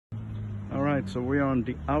right, so we're on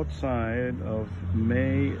the outside of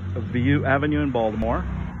Mayview Avenue in Baltimore.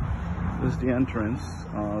 This is the entrance.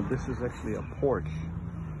 This is actually a porch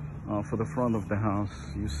for the front of the house.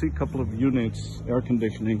 You see a couple of units, air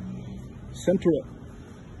conditioning, central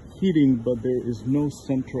heating, but there is no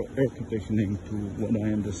central air conditioning to what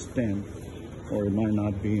I understand, or it might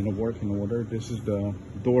not be in a working order. This is the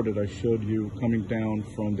door that I showed you coming down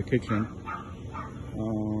from the kitchen.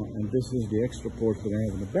 And this is the extra porch that I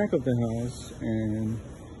have in the back of the house, and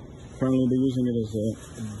currently they're using it as a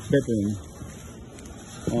bedroom.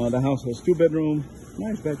 The house has 2 bedrooms,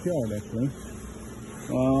 nice backyard actually.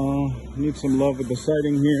 Need some love with the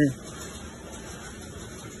siding here.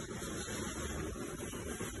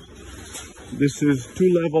 This is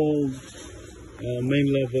 2 levels,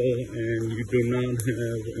 main level, and you do not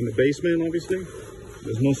have in the basement, obviously.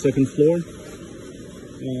 There's no second floor.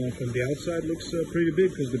 From the outside looks pretty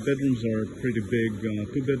big because the bedrooms are pretty big.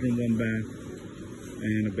 2 bedroom, 1 bath,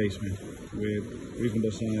 and a basement with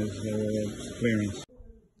reasonable size clearance.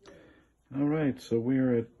 All right, so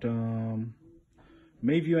we're at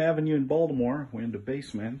Mayview Avenue in Baltimore. We're in the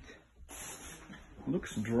basement.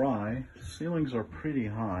 Looks dry. Ceilings are pretty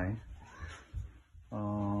high.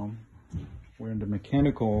 We're in the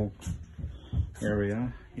mechanical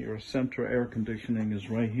area. Your central air conditioning is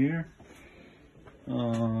right here.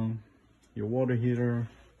 Your water heater.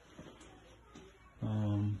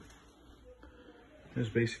 There's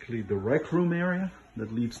basically the rec room area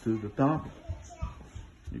that leads to the top.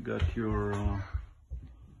 You got your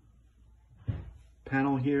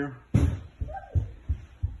panel here.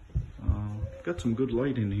 Got some good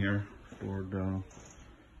light in here for the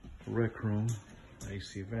rec room.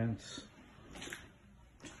 AC vents.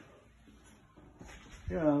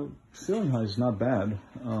 Yeah, ceiling height is not bad.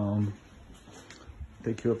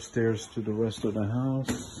 Take you upstairs to the rest of the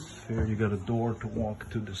house. Here you got a door to walk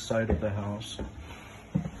to the side of the house.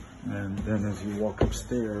 And then as you walk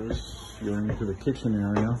upstairs, you're into the kitchen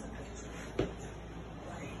area.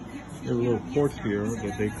 There's a little porch here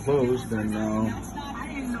that they closed, and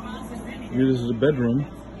here this is a bedroom.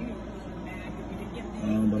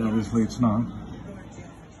 But obviously it's not.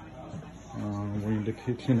 We're in the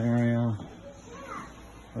kitchen area.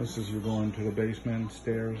 This is you going to the basement,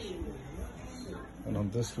 stairs. And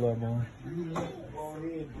on this level,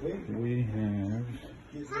 we have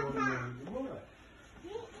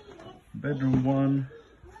bedroom 1.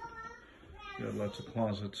 Got lots of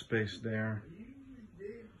closet space there.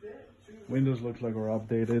 Windows look like we're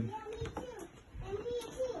updated.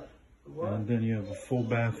 And then you have a full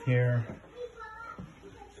bath here,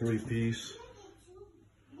 3-piece.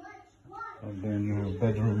 And then you have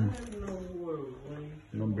bedroom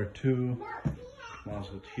number 2,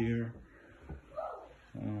 closet here.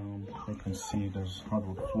 You can see there's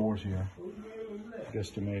hardwood floors here.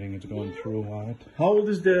 Guesstimating it's going through white. How old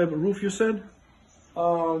is the roof, you said?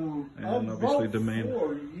 And obviously the main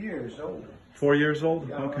 4 years old. 4 years old?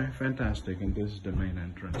 Yeah. Okay, fantastic. And this is the main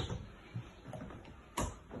entrance.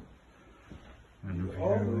 And You're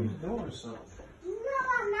always doing something. No,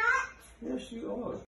 I'm not. Yes, you are.